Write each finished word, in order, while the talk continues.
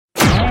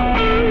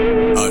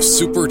a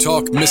Super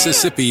Talk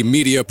Mississippi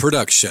media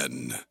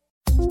production.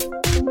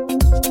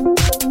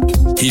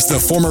 He's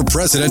the former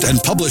president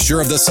and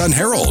publisher of the Sun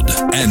Herald,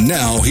 and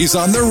now he's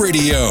on the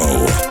radio.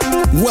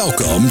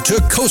 Welcome to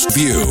Coast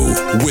View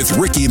with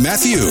Ricky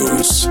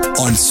Matthews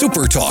on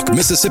Super Talk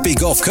Mississippi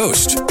Gulf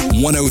Coast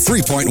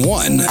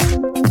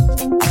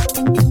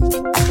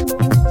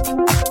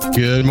 103.1.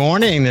 Good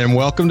morning and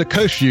welcome to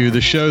Coast View, the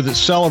show that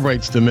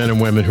celebrates the men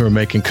and women who are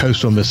making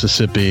coastal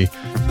Mississippi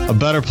a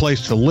better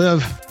place to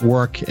live,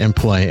 work, and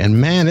play. And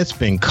man, it's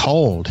been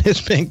cold. It's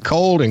been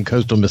cold in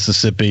coastal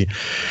Mississippi.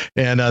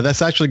 And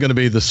that's actually going to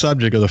be the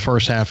subject of the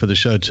first half of the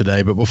show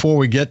today. But before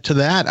we get to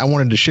that, I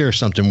wanted to share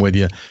something with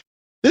you.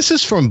 This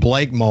is from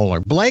Blake Moeller.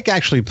 Blake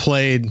actually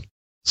played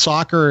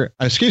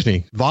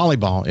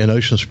volleyball in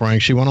Ocean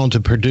Springs. She went on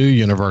to Purdue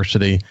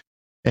University.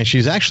 And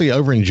she's actually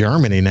over in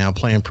Germany now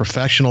playing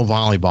professional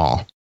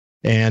volleyball.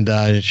 And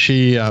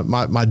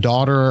my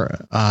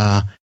daughter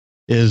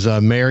is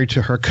married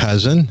to her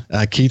cousin,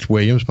 Keith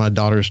Williams. My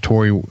daughter is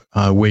Tori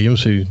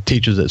Williams, who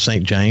teaches at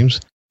St. James.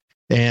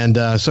 And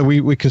so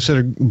we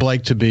consider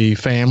Blake to be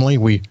family.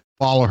 We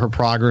followed her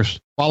progress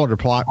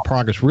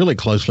really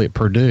closely at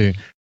Purdue,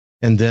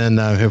 and then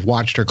have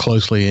watched her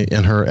closely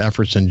in her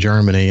efforts in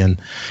Germany.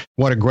 And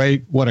what a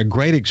great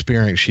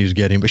experience she's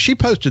getting. But she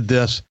posted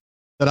this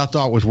that I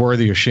thought was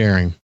worthy of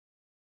sharing.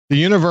 The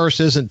universe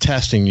isn't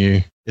testing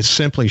you. It's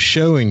simply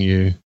showing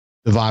you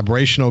the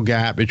vibrational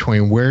gap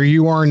between where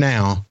you are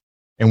now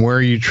and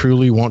where you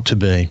truly want to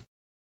be.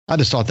 I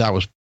just thought that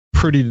was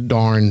pretty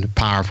darn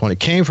powerful. And it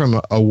came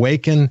from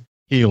Awaken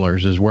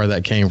Healers is where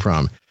that came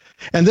from.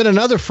 And then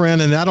another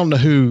friend, and I don't know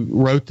who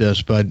wrote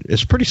this, but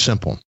it's pretty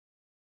simple.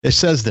 It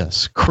says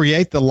this: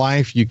 create the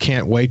life you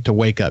can't wait to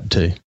wake up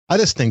to. I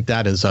just think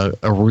that is a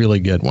really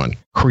good one.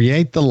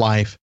 Create the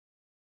life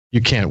you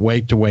can't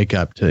wait to wake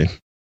up to.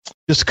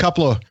 Just a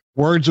couple of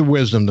words of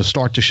wisdom to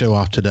start the show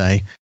off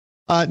today.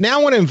 Now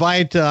I want to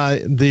invite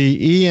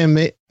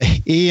the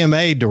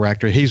EMA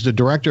director. He's the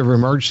director of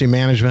emergency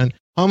management,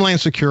 Homeland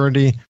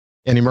Security,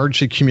 and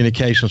emergency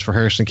communications for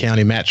Harrison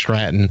County, Matt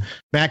Stratton.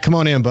 Matt, come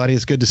on in, buddy.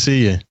 It's good to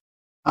see you.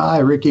 Hi,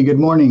 Ricky. Good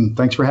morning.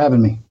 Thanks for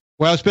having me.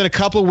 Well, it's been a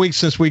couple of weeks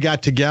since we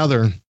got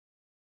together,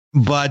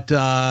 but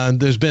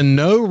there's been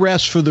no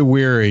rest for the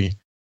weary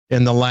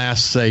in the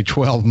last, say,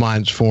 12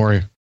 months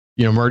for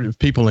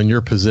people in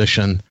your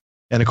position.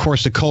 And of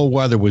course, the cold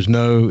weather was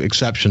no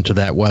exception to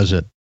that, was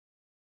it?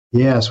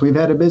 Yes, we've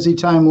had a busy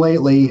time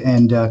lately,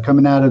 and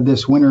coming out of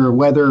this winter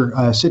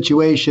weather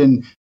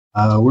situation,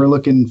 we're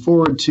looking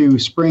forward to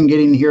spring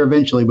getting here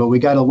eventually, but we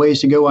got a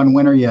ways to go on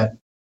winter yet.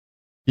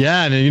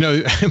 Yeah,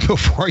 and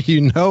before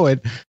you know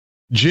it,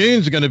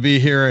 June's going to be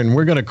here, and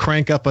we're going to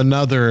crank up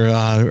another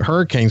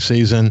hurricane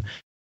season,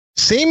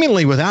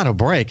 seemingly without a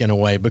break in a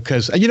way,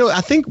 because,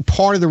 I think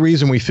part of the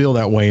reason we feel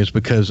that way is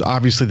because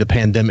obviously the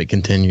pandemic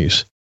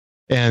continues,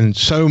 and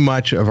so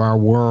much of our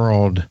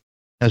world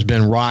has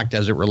been rocked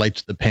as it relates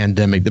to the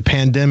pandemic. The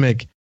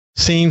pandemic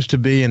seems to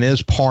be and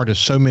is part of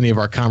so many of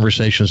our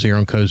conversations here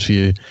on Coast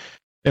View.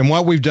 And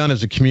what we've done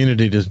as a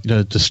community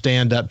to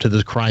stand up to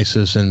this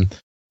crisis and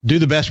do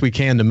the best we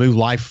can to move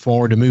life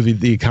forward, to move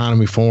the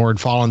economy forward,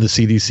 following the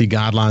CDC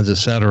guidelines, et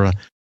cetera.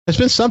 It's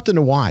been something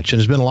to watch, and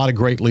there's been a lot of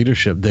great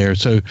leadership there.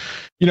 So,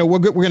 we're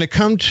going to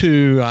come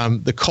to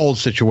the cold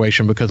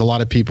situation because a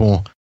lot of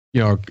people,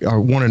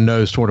 want to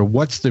know sort of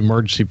what's the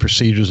emergency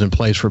procedures in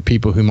place for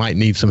people who might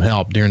need some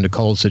help during the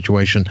cold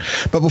situation.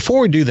 But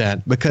before we do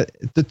that, because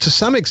to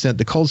some extent,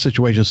 the cold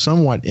situation is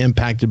somewhat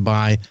impacted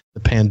by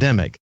the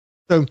pandemic.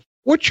 So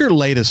what's your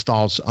latest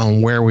thoughts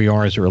on where we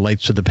are as it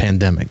relates to the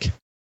pandemic?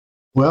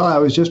 Well, I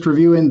was just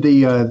reviewing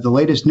the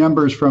latest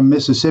numbers from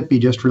Mississippi,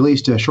 just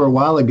released a short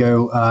while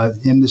ago.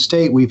 In the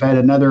state, we've had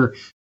another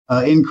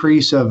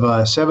increase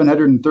of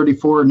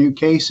 734 new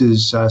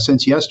cases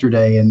since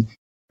yesterday, and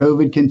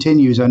COVID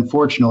continues,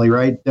 unfortunately,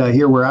 right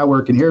here where I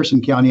work in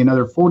Harrison County,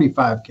 another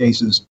 45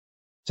 cases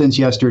since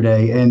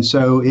yesterday. And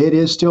so it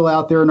is still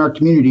out there in our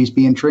communities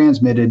being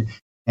transmitted,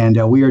 and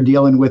we are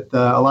dealing with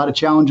a lot of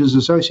challenges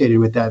associated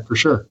with that, for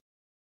sure.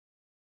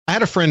 I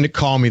had a friend that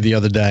called me the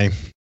other day,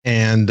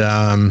 and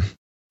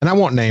I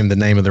won't name the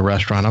name of the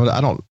restaurant. I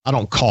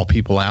don't call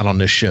people out on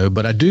this show,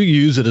 but I do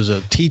use it as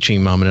a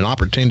teaching moment, an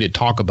opportunity to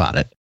talk about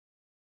it.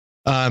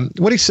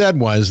 What he said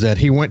was that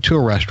he went to a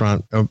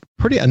restaurant,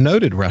 a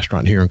noted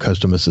restaurant here in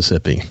coastal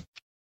Mississippi.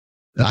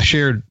 I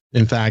shared,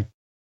 in fact,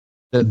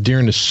 that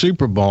during the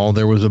Super Bowl,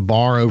 there was a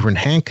bar over in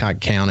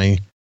Hancock County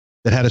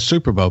that had a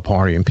Super Bowl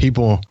party, and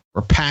people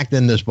were packed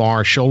in this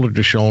bar shoulder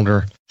to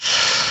shoulder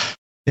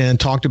and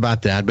talked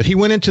about that. But he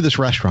went into this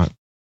restaurant,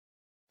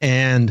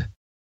 and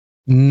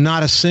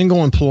not a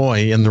single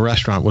employee in the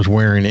restaurant was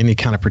wearing any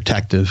kind of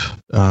protective,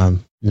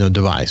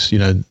 device,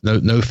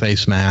 no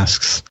face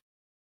masks,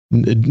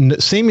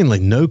 seemingly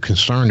no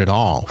concern at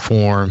all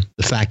for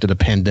the fact that a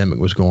pandemic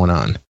was going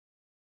on.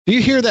 Do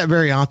you hear that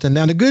very often?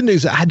 Now, the good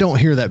news, I don't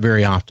hear that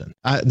very often.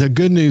 The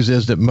good news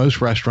is that most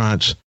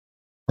restaurants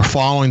are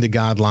following the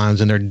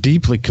guidelines, and they're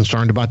deeply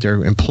concerned about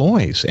their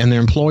employees and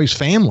their employees'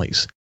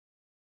 families.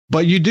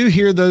 But you do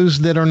hear those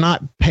that are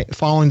not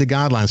following the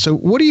guidelines. So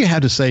what do you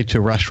have to say to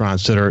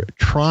restaurants that are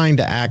trying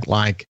to act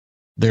like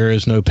there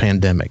is no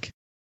pandemic?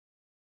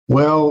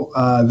 Well,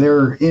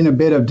 they're in a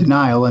bit of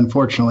denial,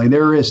 unfortunately.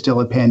 There is still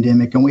a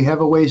pandemic, and we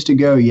have a ways to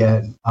go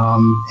yet.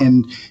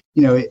 And,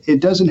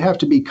 it doesn't have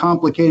to be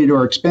complicated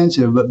or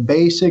expensive, but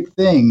basic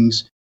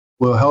things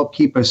will help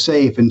keep us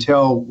safe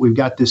until we've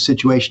got this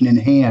situation in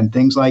hand.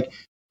 Things like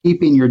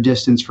keeping your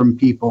distance from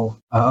people,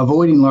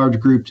 avoiding large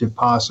groups if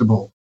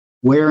possible,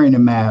 wearing a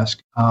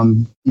mask,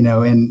 and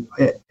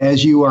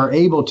as you are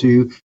able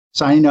to,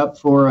 signing up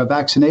for a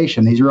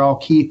vaccination. These are all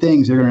key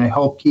things that are going to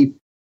help keep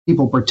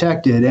people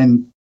protected.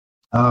 And,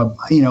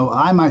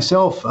 I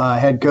myself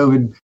had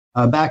COVID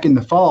back in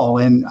the fall,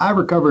 and I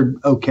recovered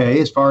okay,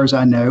 as far as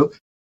I know.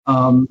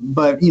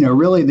 But,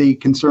 really the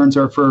concerns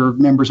are for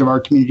members of our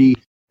community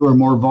who are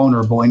more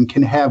vulnerable and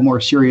can have more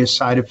serious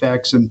side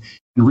effects and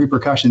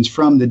repercussions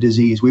from the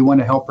disease. We want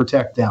to help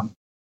protect them.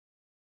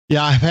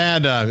 Yeah, I've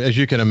had, as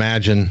you can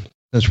imagine,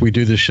 since we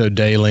do this show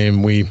daily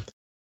and we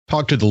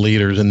talk to the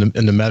leaders in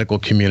the medical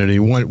community,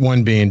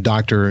 one being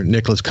Dr.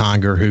 Nicholas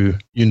Conger, who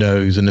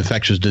is an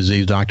infectious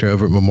disease doctor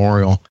over at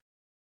Memorial.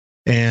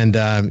 And,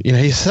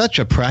 he's such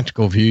a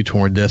practical view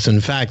toward this.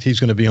 In fact, he's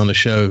going to be on the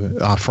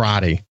show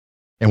Friday,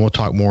 and we'll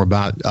talk more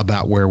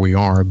about where we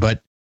are.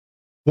 But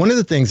one of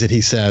the things that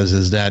he says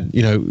is that,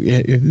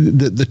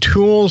 the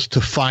tools to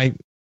fight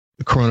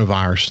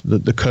coronavirus,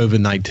 the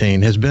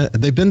COVID-19,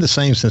 they've been the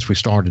same since we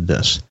started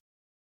this.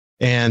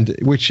 And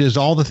which is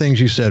all the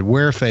things you said: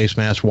 wear a face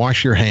mask,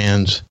 wash your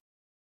hands,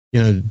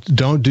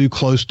 don't do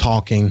close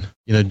talking,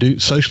 do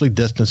socially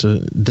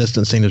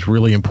distancing is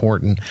really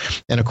important.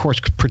 And of course,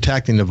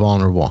 protecting the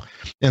vulnerable.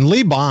 And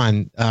Lee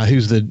Bond,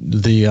 who's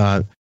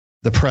the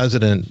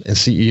president and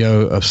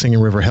CEO of Singing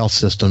River Health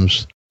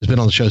Systems, has been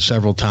on the show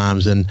several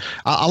times. And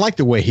I like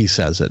the way he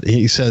says it.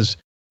 He says,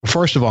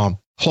 first of all,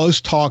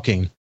 close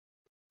talking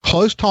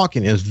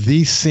is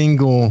the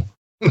single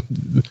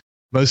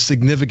most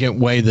significant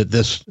way that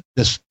this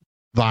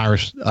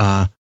virus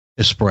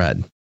is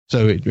spread.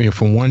 So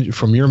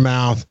from your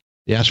mouth,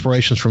 the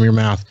aspirations from your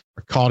mouth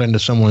are caught into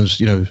someone's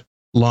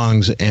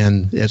lungs,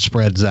 and it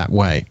spreads that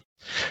way.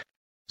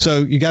 So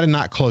you got to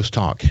not close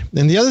talk.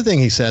 And the other thing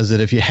he says,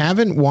 that if you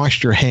haven't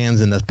washed your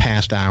hands in the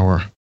past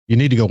hour, you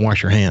need to go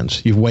wash your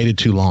hands. You've waited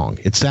too long.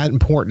 It's that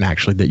important,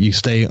 actually, that you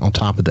stay on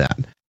top of that.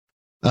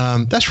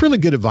 That's really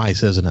good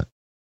advice, isn't it?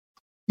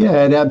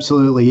 Yeah, it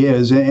absolutely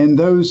is. And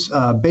those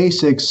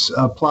basics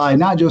apply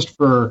not just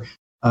for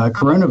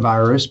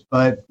coronavirus,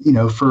 but,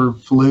 for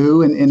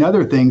flu and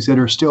other things that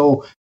are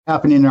still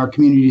happening in our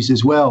communities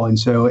as well. And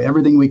so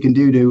everything we can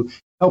do to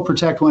help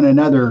protect one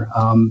another,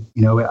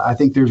 I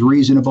think there's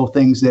reasonable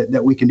things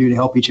that we can do to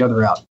help each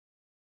other out.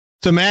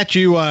 So, Matt,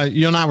 you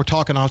and I were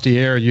talking off the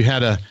air. You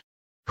had a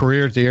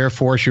career at the Air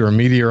Force. You're a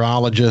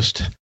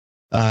meteorologist.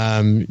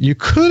 You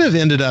could have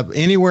ended up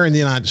anywhere in the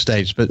United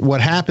States, but what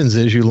happens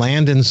is you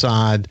land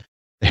inside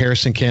the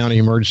Harrison County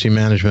Emergency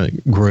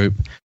Management Group,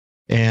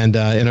 and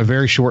in a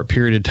very short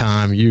period of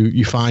time,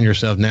 you find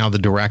yourself now the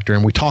director.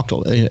 And we talked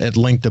at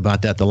length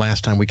about that the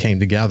last time we came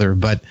together.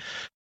 But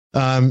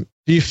do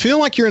you feel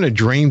like you're in a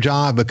dream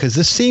job? Because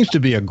this seems to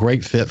be a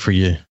great fit for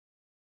you.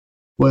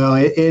 Well,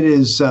 it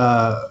is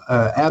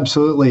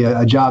absolutely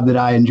a job that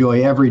I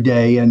enjoy every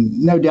day. And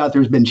no doubt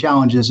there's been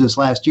challenges this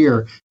last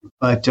year,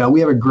 but we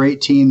have a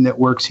great team that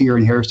works here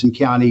in Harrison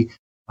County,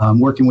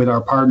 working with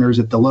our partners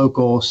at the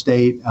local,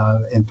 state,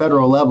 and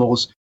federal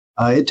levels.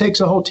 It takes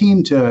a whole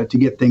team to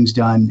get things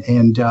done.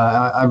 And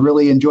I've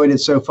really enjoyed it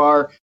so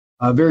far.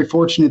 Very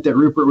fortunate that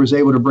Rupert was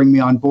able to bring me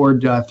on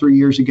board 3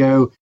 years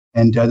ago,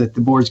 and that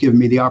the board's given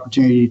me the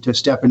opportunity to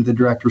step into the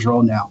director's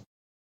role now.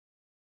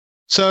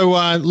 So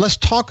let's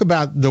talk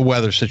about the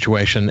weather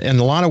situation. In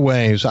a lot of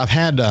ways, I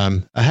have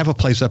a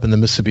place up in the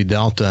Mississippi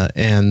Delta,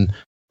 and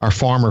our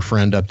farmer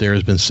friend up there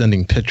has been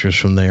sending pictures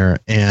from there,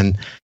 and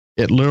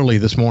it literally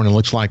this morning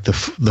looks like the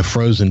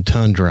frozen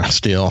tundra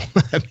still.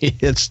 I mean,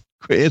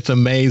 it's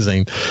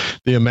amazing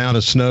the amount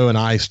of snow and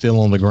ice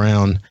still on the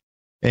ground.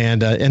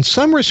 And in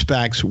some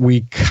respects,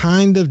 we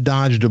kind of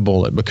dodged a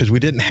bullet because we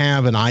didn't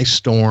have an ice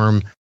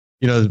storm.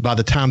 By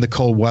the time the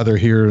cold weather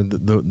here,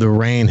 the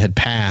rain had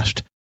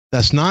passed.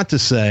 That's not to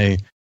say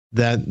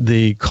that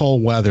the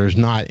cold weather is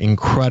not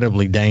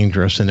incredibly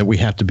dangerous and that we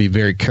have to be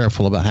very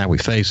careful about how we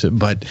face it.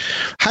 But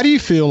how do you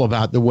feel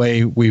about the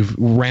way we've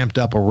ramped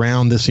up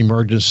around this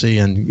emergency?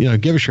 And,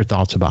 give us your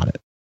thoughts about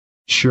it.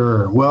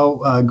 Sure.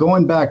 Well,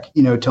 going back,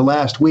 to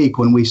last week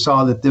when we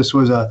saw that this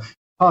was a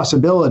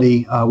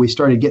possibility, we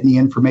started getting the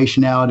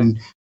information out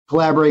and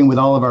collaborating with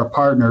all of our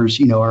partners,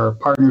 our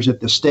partners at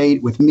the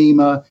state with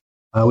MEMA,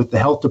 with the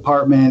health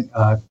department,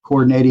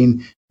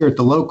 coordinating here at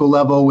the local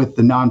level with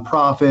the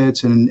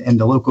nonprofits and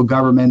the local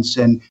governments.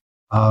 And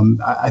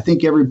I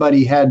think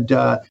everybody had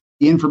the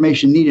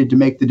information needed to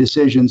make the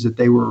decisions that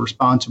they were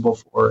responsible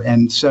for.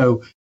 And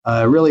so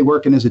really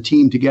working as a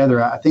team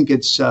together, I think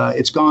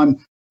it's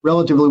gone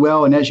relatively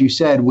well. And as you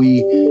said, I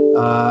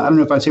don't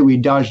know if I'd say we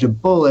dodged a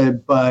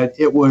bullet, but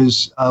it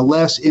was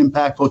less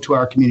impactful to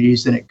our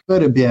communities than it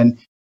could have been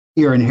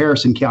here in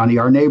Harrison County.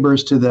 Our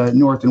neighbors to the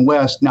north and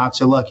west, not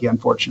so lucky,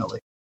 unfortunately.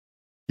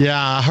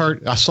 Yeah,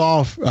 I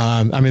saw,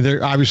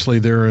 there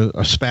are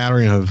a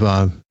spattering of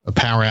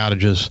power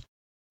outages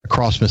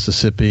across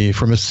Mississippi.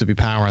 For Mississippi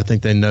Power, I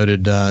think they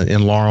noted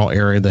in Laurel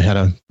area, they had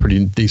a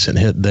pretty decent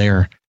hit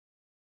there.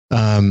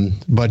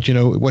 But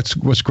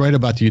what's great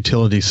about the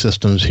utility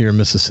systems here in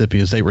Mississippi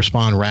is they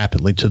respond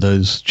rapidly to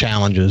those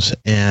challenges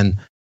and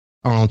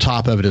are on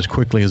top of it as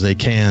quickly as they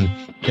can.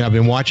 I've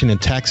been watching in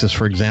Texas,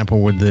 for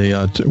example, with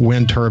the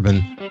wind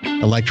turbine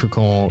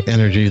electrical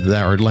energy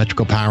or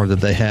electrical power that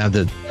they have,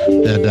 that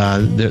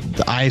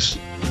the ice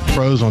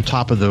froze on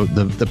top of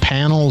the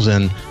panels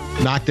and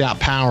knocked out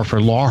power for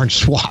large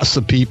swaths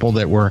of people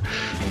that were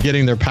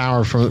getting their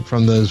power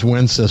from those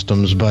wind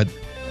systems. But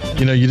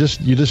you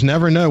just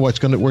never know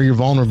where your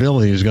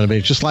vulnerability is going to be.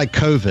 It's just like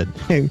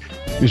COVID.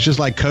 It's just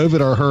like COVID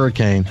or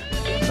hurricane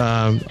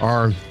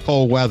or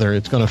cold weather.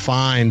 It's going to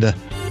find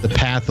the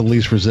path of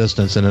least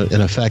resistance and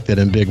affect it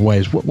in big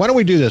ways. Why don't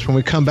we do this? When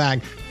we come back,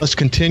 let's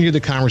continue the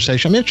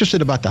conversation. I'm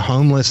interested about the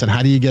homeless and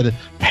how do you get a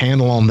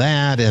handle on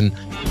that, and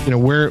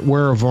where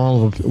are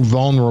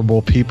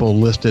vulnerable people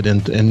listed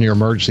in your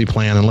emergency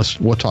plan, and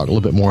we'll talk a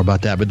little bit more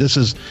about that. But this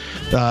is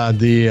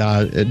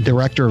the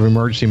Director of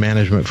Emergency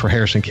Management for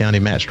Harrison County,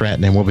 Matt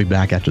Stratton, and we'll be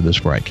back after this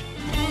break.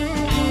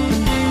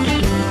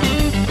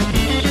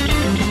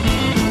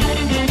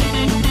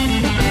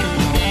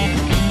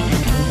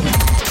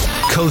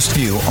 Coast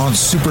View on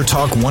Super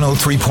Talk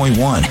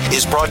 103.1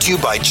 is brought to you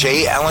by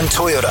J. Allen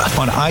Toyota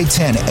on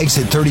I-10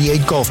 exit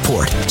 38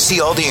 Gulfport. See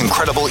all the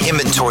incredible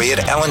inventory at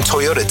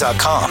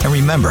allentoyota.com. And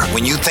remember,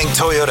 when you think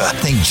Toyota,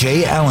 think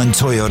J. Allen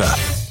Toyota.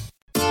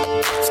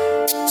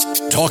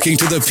 Talking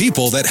to the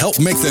people that help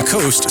make the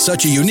coast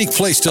such a unique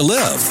place to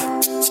live.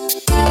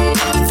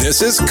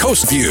 This is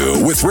Coast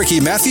View with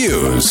Ricky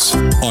Matthews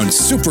on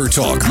Super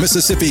Talk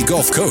Mississippi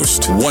Gulf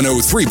Coast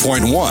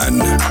 103.1.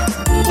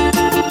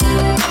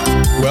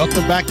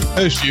 Welcome back to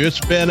Coast View. It's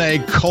been a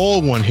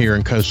cold one here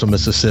in coastal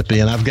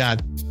Mississippi, and I've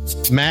got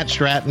Matt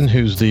Stratton,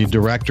 who's the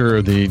Director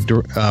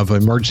of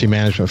Emergency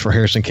Management for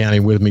Harrison County,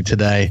 with me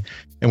today,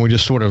 and we're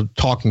just sort of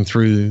talking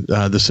through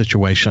the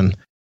situation.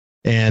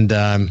 And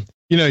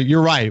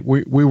you're right.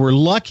 We were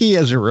lucky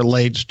as it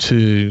relates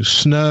to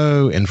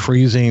snow and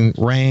freezing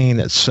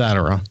rain,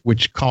 etc.,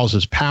 which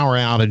causes power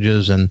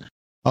outages and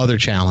other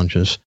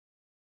challenges.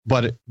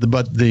 But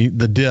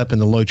the dip in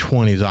the low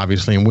 20s,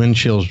 obviously, and wind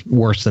chills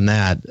worse than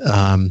that,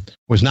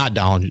 was not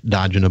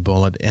dodging a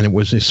bullet. And it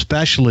was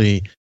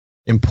especially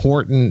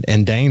important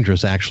and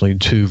dangerous, actually,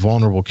 to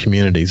vulnerable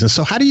communities. And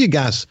so how do you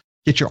guys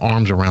get your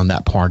arms around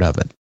that part of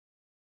it?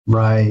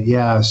 Right.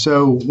 Yeah.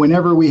 So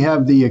whenever we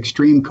have the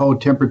extreme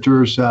cold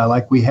temperatures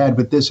like we had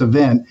with this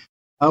event,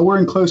 we're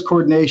in close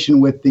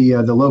coordination with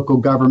the local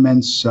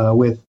governments,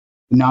 with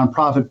the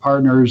nonprofit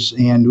partners.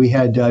 And we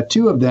had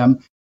two of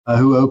them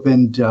who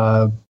opened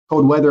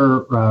cold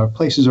weather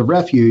places of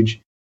refuge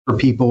for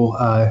people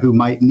who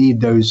might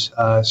need those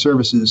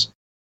services.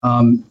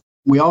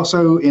 We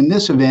also, in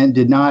this event,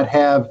 did not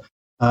have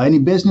any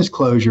business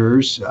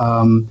closures.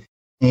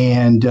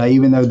 And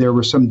even though there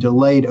were some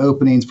delayed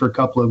openings for a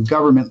couple of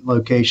government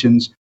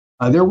locations,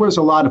 there was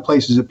a lot of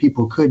places that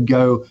people could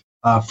go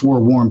for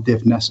warmth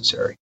if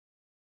necessary.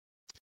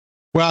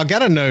 Well, I got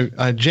to know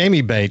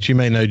Jamie Bates. You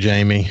may know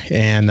Jamie,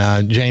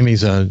 and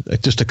Jamie's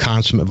just a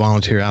consummate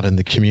volunteer out in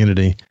the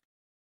community.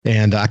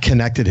 And I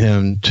connected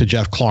him to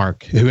Jeff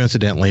Clark, who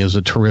incidentally is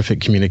a terrific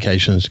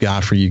communications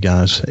guy for you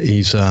guys.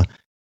 He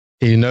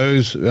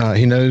knows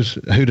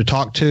who to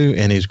talk to,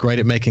 and he's great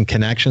at making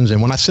connections.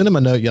 And when I sent him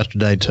a note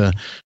yesterday to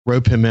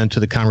rope him into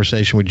the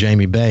conversation with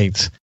Jamie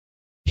Bates,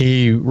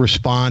 he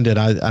responded.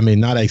 I mean,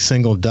 not a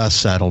single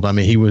dust settled. I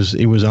mean, he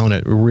was on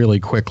it really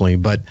quickly.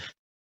 But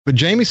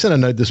Jamie sent a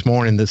note this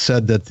morning that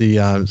said that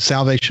the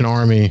Salvation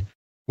Army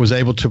was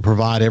able to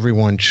provide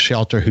everyone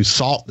shelter who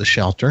sought the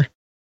shelter.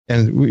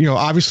 And,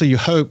 obviously you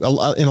hope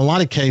in a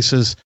lot of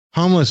cases,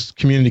 homeless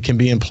community can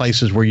be in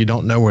places where you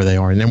don't know where they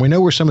are. And then we know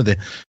where some of the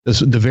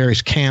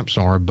various camps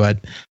are, but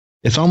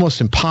it's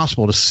almost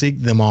impossible to seek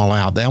them all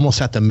out. They almost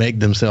have to make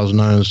themselves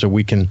known so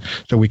we can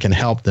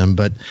help them.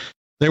 But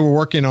they were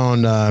working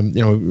on,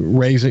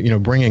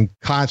 bringing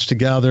cots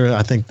together.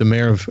 I think the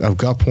mayor of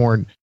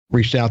Gulfport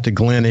reached out to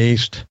Glenn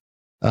East,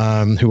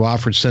 who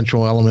offered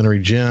Central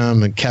Elementary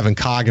Gym, and Kevin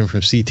Coggin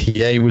from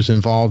CTA was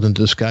involved in the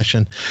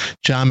discussion.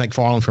 John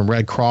McFarland from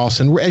Red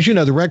Cross. And as you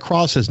know, the Red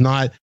Cross they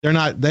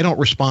don't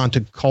respond to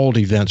cold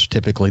events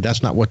typically.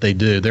 That's not what they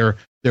do. They're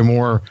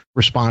more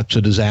response to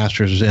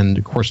disasters and,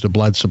 of course, the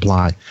blood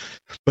supply.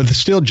 But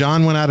still,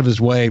 John went out of his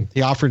way.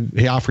 He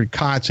offered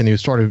cots, and he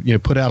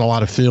started, put out a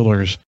lot of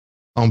feelers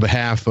on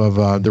behalf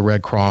of the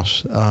Red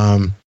Cross.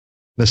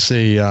 Let's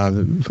see,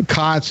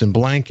 cots and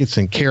blankets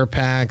and care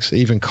packs,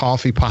 even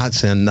coffee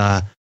pots and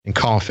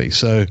coffee.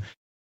 So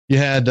you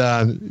had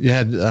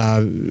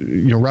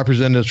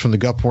representatives from the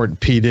Gulfport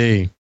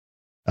PD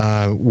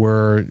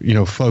were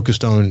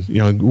focused on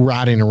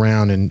riding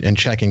around and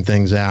checking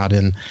things out,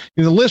 and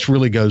the list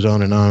really goes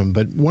on and on.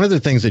 But one of the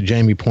things that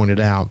Jamie pointed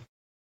out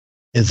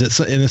and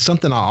it's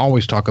something I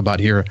always talk about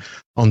here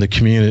on the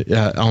community,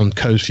 on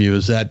Coast View,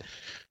 is that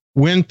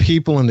when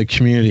people in the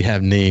community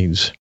have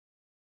needs,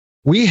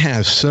 we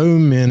have so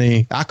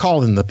many, I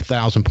call them the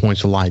 1,000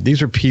 points of light.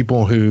 These are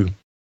people who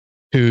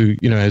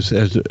as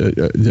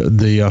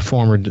the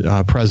former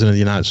president of the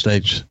United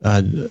States,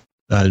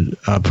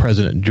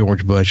 President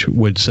George Bush,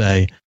 would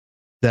say,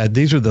 that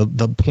these are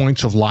the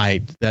points of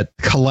light that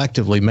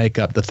collectively make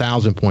up the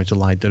 1,000 points of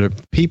light, that are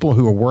people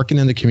who are working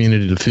in the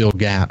community to fill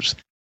gaps.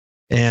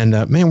 And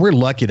man, we're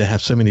lucky to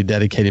have so many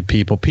dedicated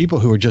people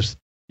who are just,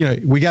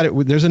 we got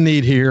it. There's a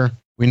need here.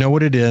 We know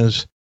what it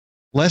is.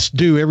 Let's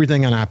do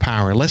everything in our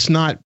power. Let's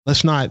make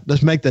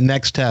the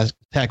next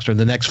text or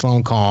the next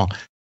phone call.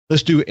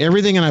 Let's do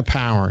everything in our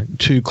power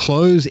to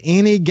close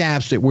any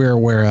gaps that we're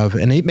aware of,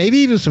 and maybe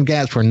even some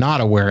gaps we're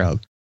not aware of,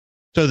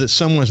 so that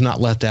someone's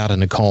not left out in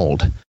the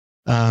cold.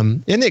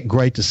 Isn't it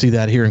great to see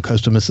that here in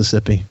coastal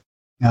Mississippi?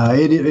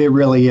 It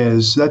really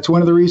is. That's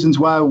one of the reasons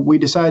why we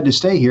decided to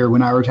stay here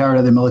when I retired out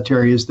of the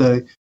military, is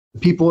the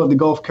people of the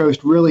Gulf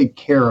Coast really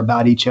care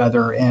about each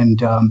other.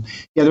 And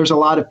there's a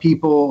lot of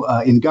people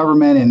in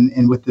government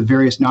and with the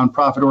various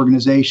nonprofit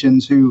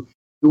organizations who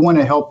want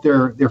to help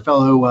their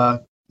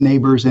fellow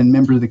neighbors and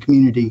members of the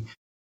community.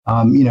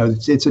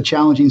 It's a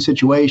challenging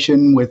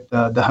situation with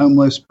the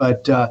homeless,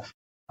 but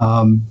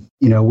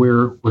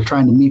we're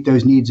trying to meet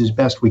those needs as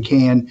best we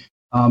can.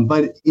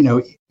 But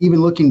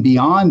even looking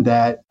beyond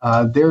that,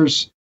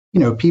 there's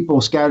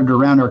people scattered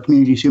around our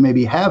communities who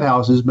maybe have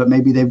houses, but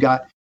maybe they've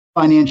got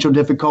financial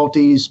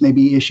difficulties,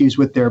 maybe issues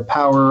with their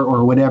power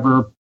or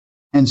whatever.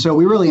 And so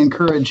we really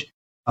encourage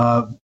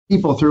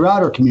people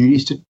throughout our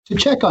communities to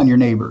check on your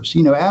neighbors.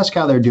 Ask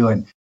how they're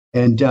doing,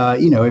 and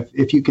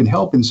if you can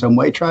help in some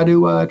way, try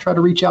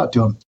to reach out to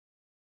them.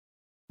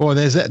 Well,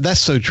 that's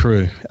so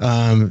true.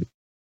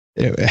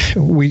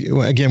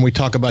 We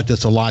talk about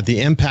this a lot.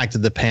 The impact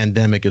of the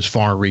pandemic is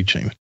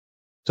far-reaching.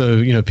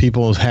 So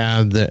people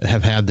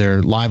have had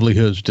their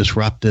livelihoods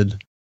disrupted.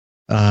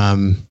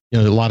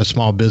 A lot of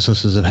small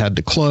businesses have had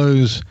to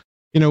close.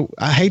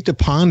 I hate to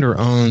ponder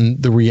on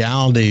the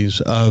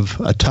realities of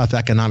a tough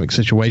economic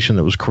situation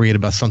that was created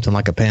by something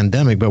like a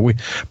pandemic. But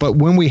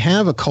when we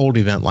have a cold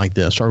event like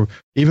this, or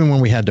even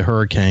when we had the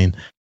hurricane,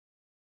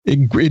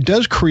 it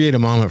does create a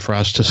moment for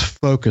us to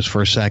focus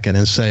for a second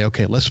and say,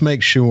 okay, let's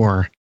make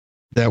sure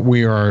that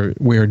we are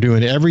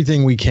doing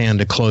everything we can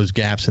to close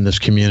gaps in this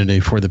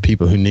community for the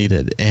people who need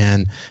it.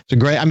 And it's a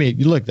great,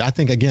 look, I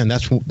think, again,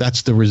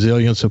 that's the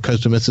resilience of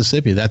coastal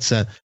Mississippi. That's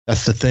the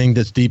thing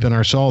that's deep in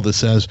our soul that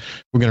says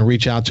we're going to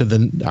reach out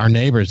to our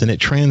neighbors, and it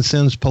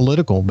transcends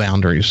political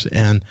boundaries.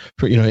 And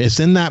it's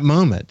in that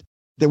moment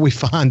that we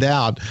find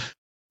out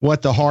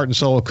what the heart and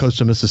soul of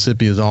coastal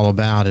Mississippi is all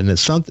about. And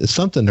it's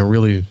something to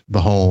really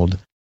behold.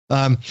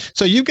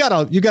 So you've got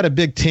a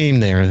big team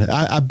there.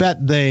 I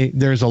bet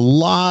there's a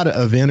lot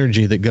of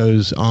energy that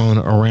goes on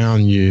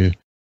around you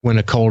when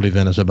a cold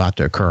event is about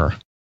to occur.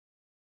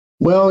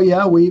 Well,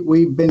 yeah,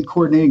 we've been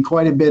coordinating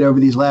quite a bit over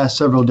these last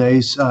several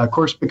days. Of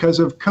course, because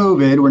of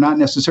COVID, we're not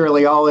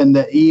necessarily all in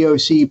the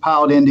EOC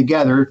piled in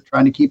together,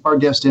 trying to keep our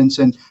distance.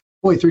 And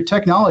boy, through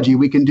technology,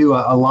 we can do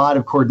a lot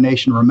of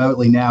coordination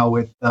remotely now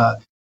with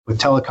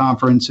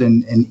teleconference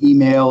and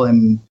email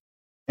and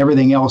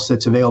everything else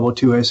that's available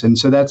to us. And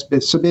so that's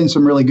been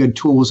some really good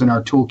tools in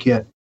our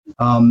toolkit.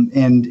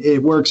 And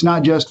it works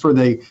not just for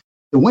the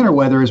winter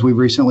weather as we've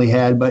recently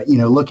had, but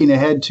looking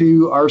ahead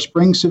to our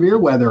spring severe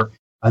weather.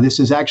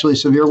 This is actually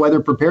Severe Weather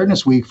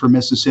Preparedness Week for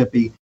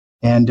Mississippi.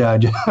 And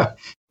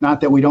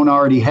not that we don't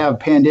already have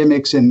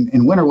pandemics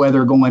and winter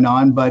weather going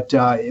on, but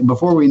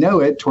before we know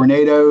it,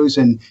 tornadoes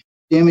and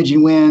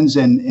damaging winds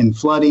and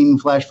flooding,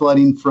 flash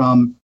flooding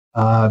from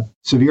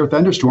severe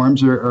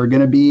thunderstorms are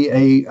going to be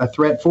a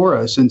threat for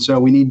us. And so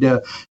we need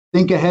to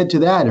think ahead to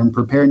that and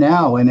prepare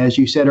now. And as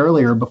you said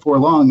earlier, before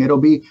long, it'll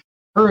be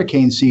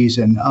hurricane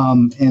season.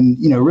 And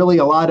really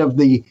a lot of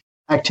the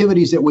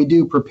activities that we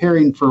do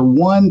preparing for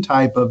one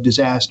type of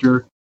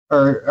disaster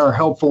are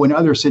helpful in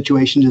other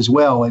situations as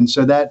well. And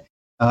so that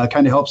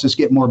kind of helps us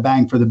get more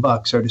bang for the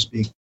buck, so to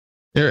speak.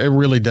 It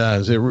really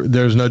does.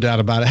 There's no doubt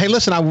about it. Hey,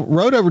 listen, I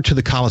rode over to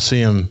the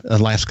Coliseum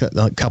the last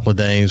couple of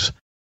days.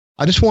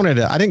 I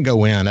didn't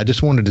go in. I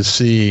just wanted to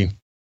see,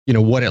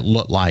 what it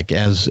looked like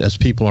as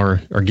people are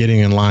getting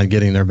in line,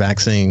 getting their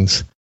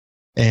vaccines.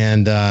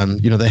 And,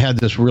 they had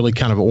this really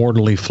kind of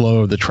orderly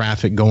flow of the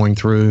traffic going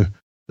through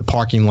the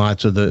parking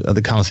lots of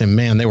the Coliseum.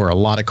 Man, there were a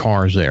lot of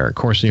cars there. Of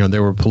course,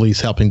 there were police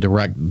helping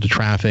direct the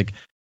traffic.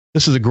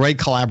 This is a great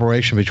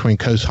collaboration between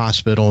Coast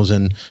Hospitals,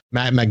 and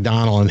Matt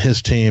McDonald and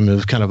his team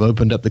have kind of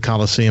opened up the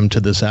Coliseum to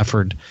this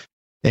effort.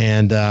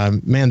 And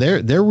man,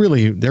 they're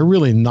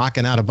really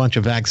knocking out a bunch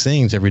of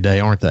vaccines every day,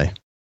 aren't they?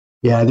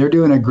 Yeah, they're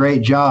doing a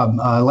great job.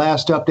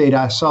 Last update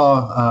I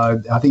saw,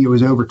 I think it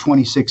was over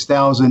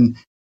 26,000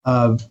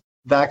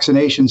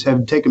 vaccinations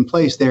have taken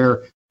place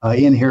there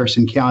in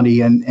Harrison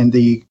County, and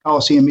the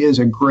Coliseum is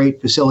a great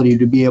facility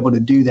to be able to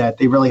do that.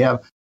 They really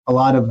have a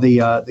lot of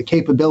the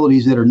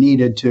capabilities that are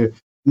needed to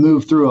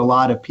move through a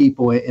lot of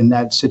people in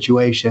that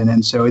situation.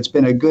 And so it's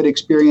been a good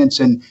experience,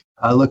 and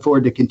I look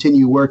forward to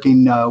continue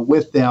working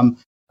with them,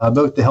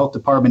 both the health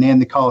department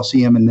and the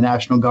Coliseum and the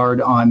National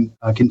Guard on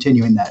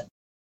continuing that.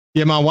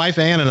 Yeah, my wife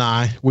Ann and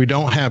I, we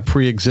don't have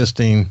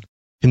pre-existing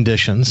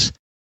conditions,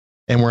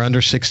 and we're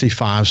under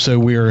 65, so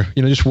we're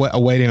just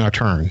awaiting our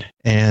turn,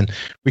 and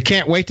we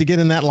can't wait to get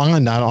in that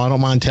line. I don't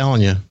mind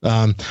telling you.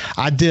 I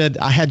had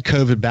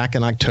COVID back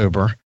in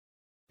October,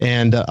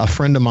 and a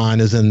friend of mine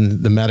is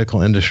in the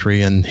medical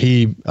industry, and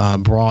he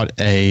brought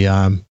a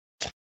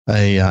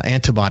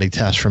antibody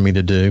test for me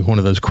to do, one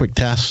of those quick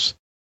tests.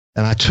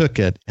 And I took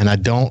it, and I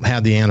don't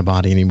have the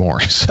antibody anymore.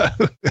 So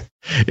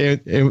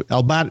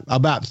about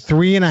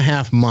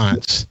 3.5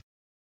 months.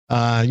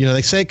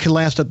 They say it could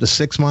last up to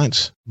 6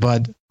 months,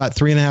 but about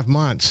 3.5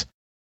 months,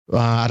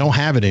 I don't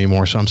have it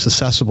anymore. So I'm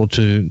susceptible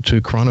to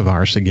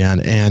coronavirus again.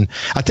 And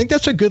I think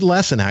that's a good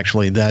lesson,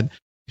 actually, that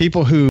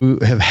people who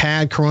have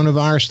had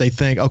coronavirus, they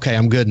think, okay,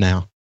 I'm good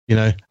now.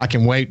 I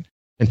can wait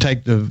and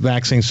take the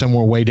vaccine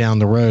somewhere way down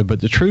the road.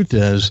 But the truth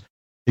is,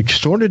 it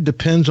sort of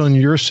depends on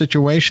your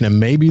situation and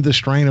maybe the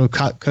strain of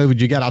COVID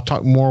you got. I'll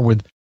talk more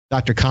with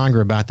Dr. Conger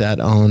about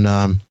that on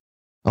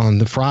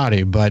the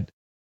Friday. But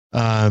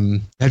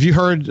have you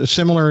heard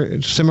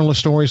similar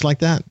stories like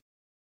that?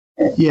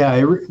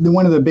 Yeah,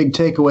 one of the big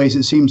takeaways,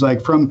 it seems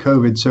like, from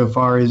COVID so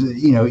far is,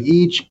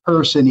 each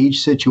person,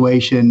 each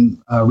situation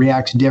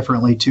reacts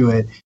differently to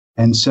it.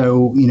 And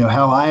so,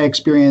 how I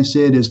experienced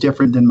it is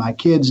different than my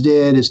kids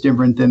did. It's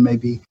different than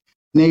maybe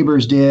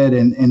neighbors did.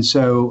 And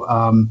so,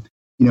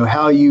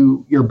 how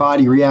your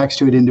body reacts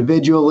to it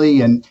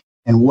individually and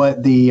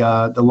what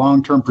the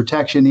long-term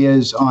protection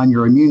is on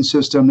your immune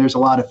system. There's a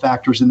lot of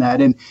factors in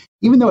that. And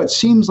even though it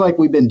seems like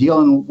we've been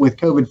dealing with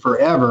COVID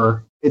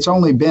forever, it's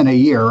only been a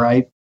year,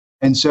 right?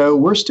 And so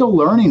we're still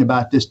learning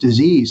about this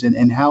disease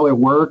and how it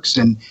works.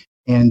 And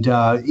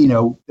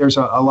there's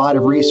a lot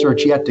of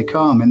research yet to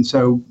come. And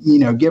so,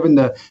 given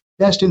the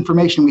best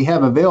information we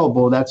have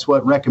available, that's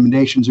what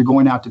recommendations are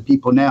going out to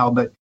people now.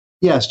 But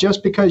yes,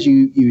 just because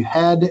you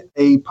had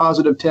a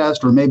positive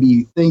test or maybe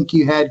you think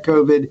you had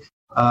COVID,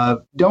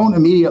 don't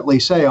immediately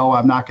say, oh,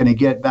 I'm not going to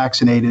get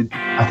vaccinated.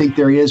 I think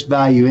there is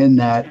value in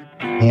that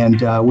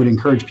and would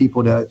encourage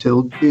people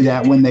to do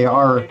that when they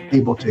are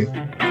able to.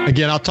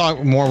 Again, I'll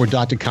talk more with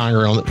Dr.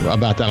 Conger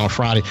about that on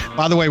Friday.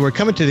 By the way, we're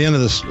coming to the end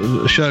of this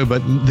show,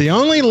 but the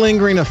only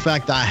lingering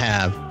effect I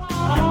have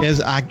is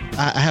I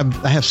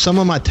have some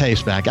of my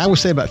taste back. I would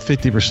say about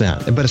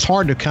 50%, but it's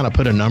hard to kind of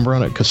put a number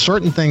on it because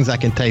certain things I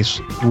can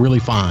taste really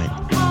fine.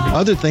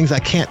 Other things I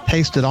can't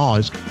taste at all.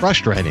 It's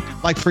frustrating.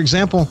 Like, for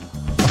example,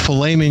 a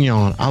filet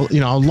mignon. I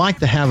like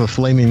to have a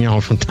filet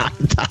mignon from time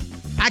to time.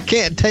 I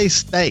can't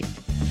taste steak.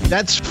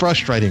 That's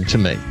frustrating to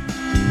me.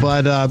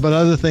 But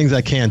other things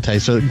I can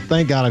taste. So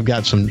thank God I've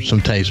got some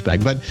taste back.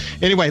 But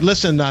anyway,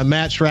 listen,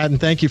 Matt Stratton,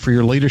 thank you for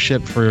your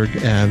leadership.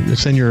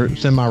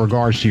 Send my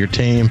regards to your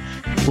team.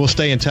 We'll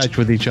stay in touch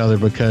with each other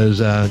because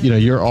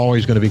you're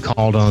always going to be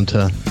called on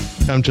to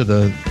come to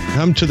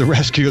the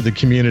rescue of the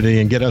community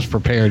and get us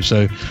prepared.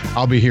 So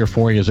I'll be here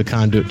for you as a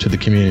conduit to the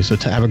community. So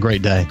have a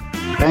great day.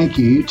 Thank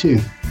you. You too.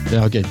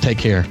 Okay, take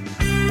care.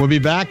 We'll be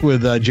back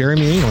with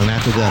Jeremy England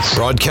after this.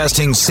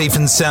 Broadcasting safe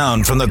and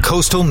sound from the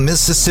coastal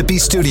Mississippi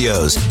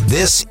studios.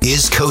 This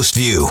is Coast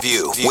View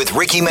with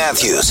Ricky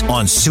Matthews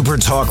on Super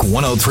Talk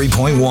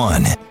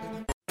 103.1.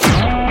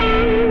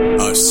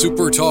 A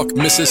Super Talk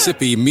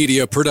Mississippi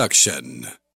media production.